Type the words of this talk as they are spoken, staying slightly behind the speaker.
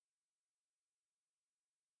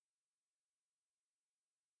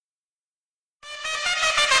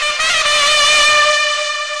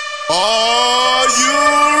Are you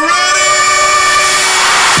ready?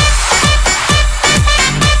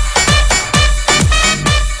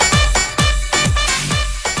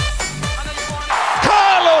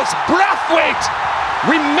 Carlos Brathwaite,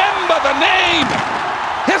 remember the name.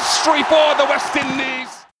 History for the West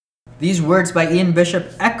Indies. These words by Ian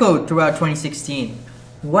Bishop echoed throughout 2016.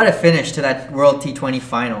 What a finish to that World T20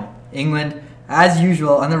 final. England, as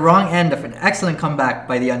usual, on the wrong end of an excellent comeback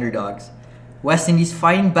by the underdogs. West Indies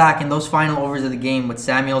fighting back in those final overs of the game with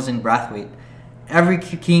Samuels and Brathwaite. Every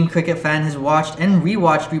keen cricket fan has watched and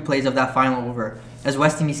rewatched replays of that final over as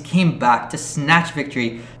West Indies came back to snatch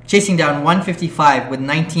victory, chasing down 155 with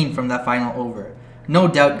 19 from that final over. No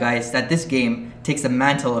doubt, guys, that this game takes the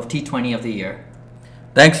mantle of T20 of the year.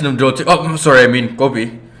 Thanks, Navjot.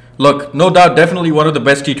 Gopi. Look, no doubt, definitely one of the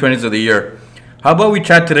best T20s of the year. How about we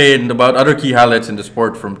chat today about other key highlights in the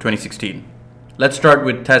sport from 2016? Let's start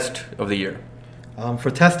with Test of the Year.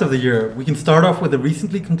 For Test of the Year, we can start off with a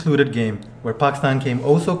recently concluded game where Pakistan came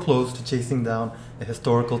oh so close to chasing down a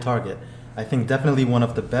historical target. I think definitely one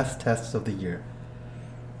of the best tests of the year.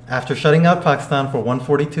 After shutting out Pakistan for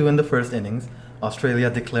 142 in the first innings,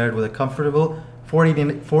 Australia declared with a comfortable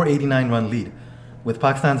 489 run lead. With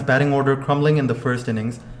Pakistan's batting order crumbling in the first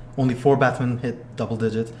innings, only 4 batsmen hit double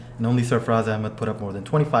digits and only Sarfraz Ahmed put up more than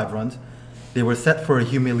 25 runs. They were set for a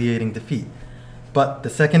humiliating defeat. But the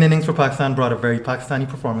second innings for Pakistan brought a very Pakistani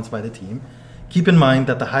performance by the team. Keep in mind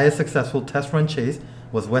that the highest successful test run chase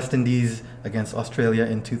was West Indies against Australia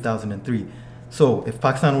in 2003. So if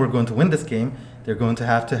Pakistan were going to win this game, they're going to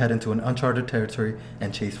have to head into an uncharted territory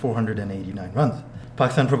and chase 489 runs.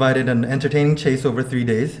 Pakistan provided an entertaining chase over 3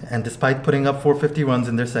 days, and despite putting up 450 runs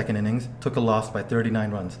in their second innings, took a loss by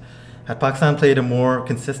 39 runs. Had Pakistan played a more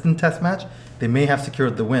consistent test match, they may have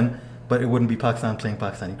secured the win, but it wouldn't be Pakistan playing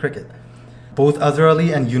Pakistani cricket. Both Azhar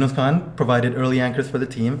Ali and Yunus Khan provided early anchors for the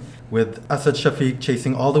team, with Asad Shafiq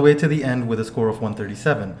chasing all the way to the end with a score of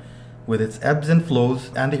 137. With its ebbs and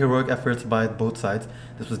flows and the heroic efforts by both sides,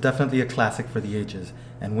 this was definitely a classic for the ages,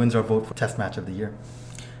 and wins our vote for Test Match of the Year.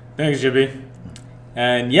 Thanks, Jibby.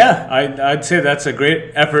 And yeah, I'd say that's a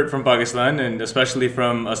great effort from Pakistan, and especially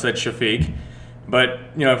from Asad Shafiq. But,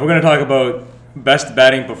 if we're going to talk about best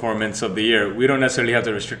batting performance of the year, we don't necessarily have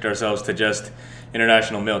to restrict ourselves to just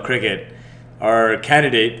international male cricket. Our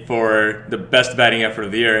candidate for the best batting effort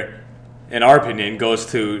of the year, in our opinion, goes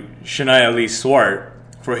to Shania Lee Swart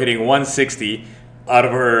for hitting 160 out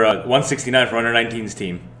of her 169 for under 19's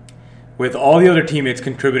team, with all the other teammates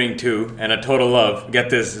contributing to, and a total of,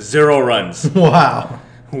 get this, 0 runs. Wow.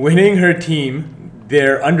 Winning her team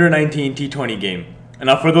their under 19 T20 game. And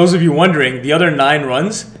now for those of you wondering, the other 9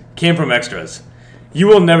 runs came from extras. You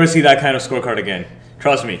will never see that kind of scorecard again.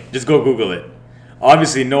 Trust me, just go Google it.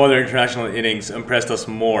 Obviously, no other international innings impressed us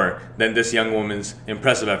more than this young woman's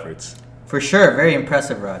impressive efforts. For sure, very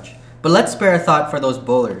impressive, Raj. But let's spare a thought for those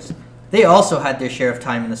bowlers. They also had their share of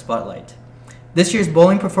time in the spotlight. This year's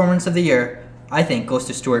bowling performance of the year, I think, goes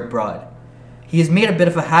to Stuart Broad. He has made a bit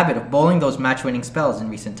of a habit of bowling those match-winning spells in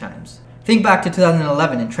recent times. Think back to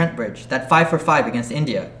 2011 in Trent Bridge, that 5 for 5 against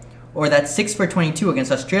India, or that 6 for 22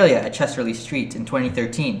 against Australia at Chesterley Street in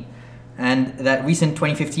 2013, and that recent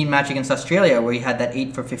 2015 match against Australia where he had that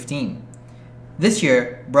 8 for 15. This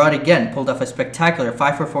year, Broad again pulled off a spectacular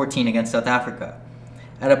 5 for 14 against South Africa.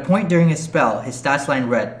 At a point during his spell, his stats line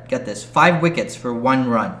read, get this, 5 wickets for 1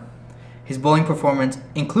 run. His bowling performance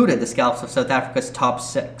included the scalps of South Africa's top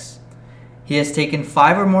 6. He has taken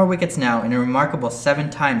 5 or more wickets now in a remarkable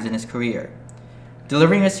 7 times in his career.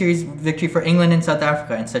 Delivering a series victory for England and South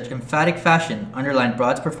Africa in such emphatic fashion underlined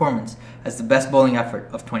Broad's performance as the best bowling effort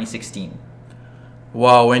of 2016.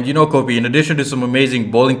 Wow, and Kopi, in addition to some amazing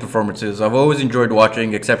bowling performances, I've always enjoyed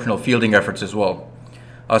watching exceptional fielding efforts as well.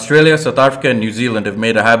 Australia, South Africa, and New Zealand have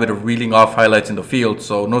made a habit of reeling off highlights in the field,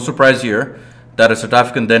 so no surprise here that a South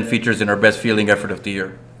African then features in our best fielding effort of the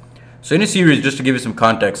year. So in a series, just to give you some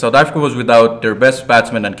context, South Africa was without their best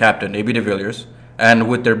batsman and captain, A.B. de Villiers, and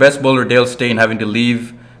with their best bowler, Dale Steyn, having to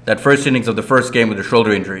leave that first innings of the first game with a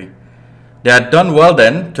shoulder injury. They had done well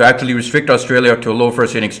then to actually restrict Australia to a low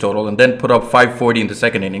first innings total and then put up 540 in the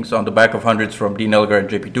second innings on the back of hundreds from Dean Elgar and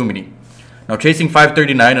JP Duminy. Now chasing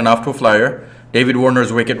 539 and off to a flyer, David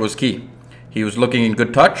Warner's wicket was key. He was looking in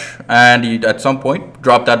good touch, and he at some point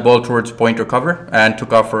dropped that ball towards point or cover and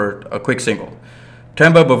took off for a quick single.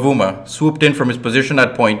 Temba Bavuma swooped in from his position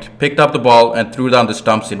at point, picked up the ball and threw down the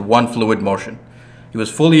stumps in one fluid motion. He was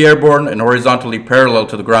fully airborne and horizontally parallel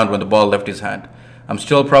to the ground when the ball left his hand. I'm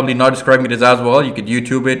still probably not describing it as well. You could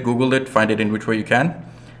YouTube it, Google it, find it in which way you can.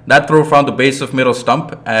 That throw found the base of middle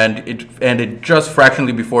stump, and it ended just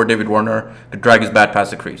fractionally before David Warner could drag his bat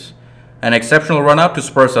past the crease. An exceptional run-out to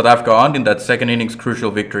spur South Africa on in that second innings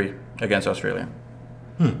crucial victory against Australia.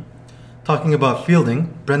 Talking about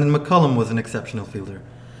fielding, Brendan McCullum was an exceptional fielder.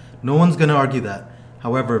 No one's going to argue that.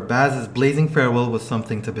 However, Baz's blazing farewell was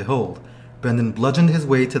something to behold. Brendan bludgeoned his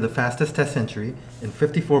way to the fastest Test century in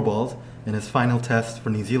 54 balls in his final Test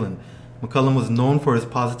for New Zealand. McCullum was known for his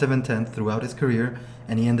positive intent throughout his career,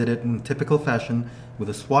 and he ended it in typical fashion with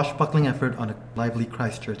a swashbuckling effort on a lively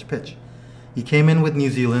Christchurch pitch. He came in with New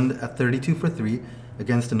Zealand at 32 for 3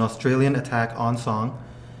 against an Australian attack on song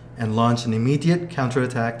and launched an immediate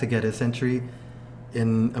counter-attack to get his century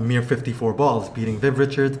in a mere 54 balls, beating Viv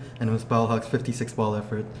Richards and Misbah Huq's 56-ball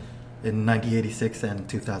effort in 1986 and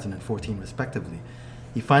 2014 respectively.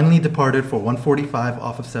 He finally departed for 145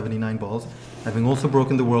 off of 79 balls, having also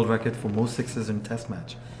broken the world record for most sixes in Test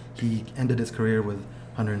match. He ended his career with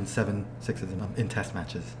 107 sixes in Test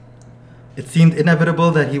matches. It seemed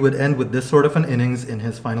inevitable that he would end with this sort of an innings in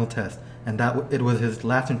his final Test, and that it was his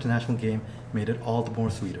last international game made it all the more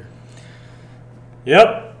sweeter.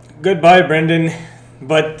 Yep. Goodbye, Brendan.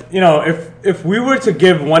 But, if we were to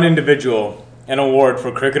give one individual an award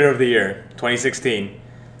for Cricketer of the Year 2016,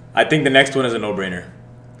 I think the next one is a no-brainer.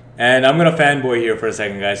 And I'm going to fanboy here for a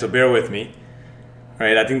second, guys, so bear with me.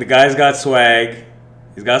 Right? I think the guy's got swag,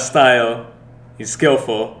 he's got style, he's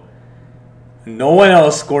skillful. No one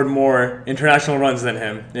else scored more international runs than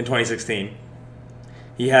him in 2016.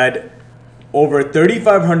 He had over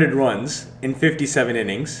 3,500 runs in 57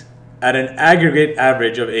 innings at an aggregate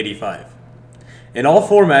average of 85. In all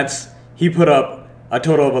formats, he put up a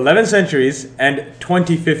total of 11 centuries and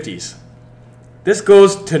 20 50s. This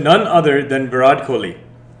goes to none other than Virat Kohli.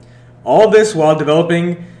 All this while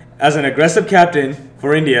developing as an aggressive captain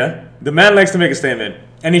for India. The man likes to make a statement,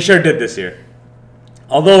 and he sure did this year.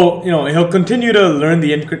 Although, he'll continue to learn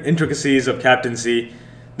the intricacies of captaincy,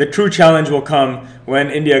 the true challenge will come when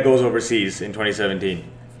India goes overseas in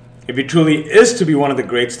 2017. If he truly is to be one of the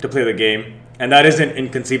greats to play the game, and that isn't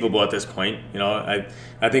inconceivable at this point, I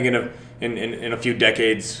think in a few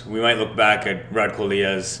decades we might look back at Virat Kohli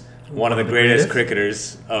as one of the greatest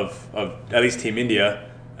cricketers of at least Team India,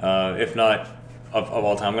 if not of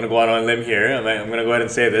all time. I'm going to go out on a limb here. I'm going to go ahead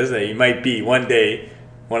and say this, that he might be one day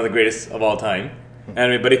one of the greatest of all time.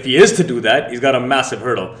 But if he is to do that, he's got a massive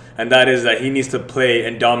hurdle, and that is that he needs to play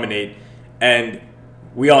and dominate, and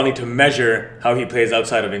we all need to measure how he plays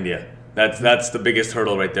outside of India. That's the biggest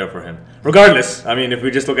hurdle right there for him. Regardless, if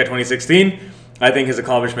we just look at 2016, I think his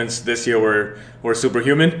accomplishments this year were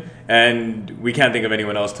superhuman, and we can't think of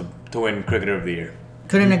anyone else to win Cricketer of the Year.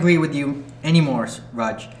 Couldn't agree with you anymore,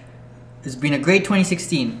 Raj. It's been a great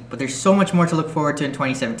 2016, but there's so much more to look forward to in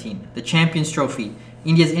 2017. The Champions Trophy,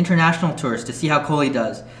 India's international tours to see how Kohli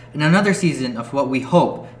does, and another season of what we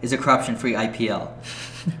hope is a corruption-free IPL.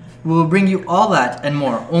 We will bring you all that and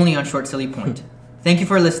more only on Short Silly Point. Thank you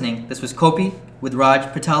for listening. This was Kopi with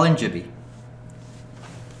Raj, Patel, and Jibby.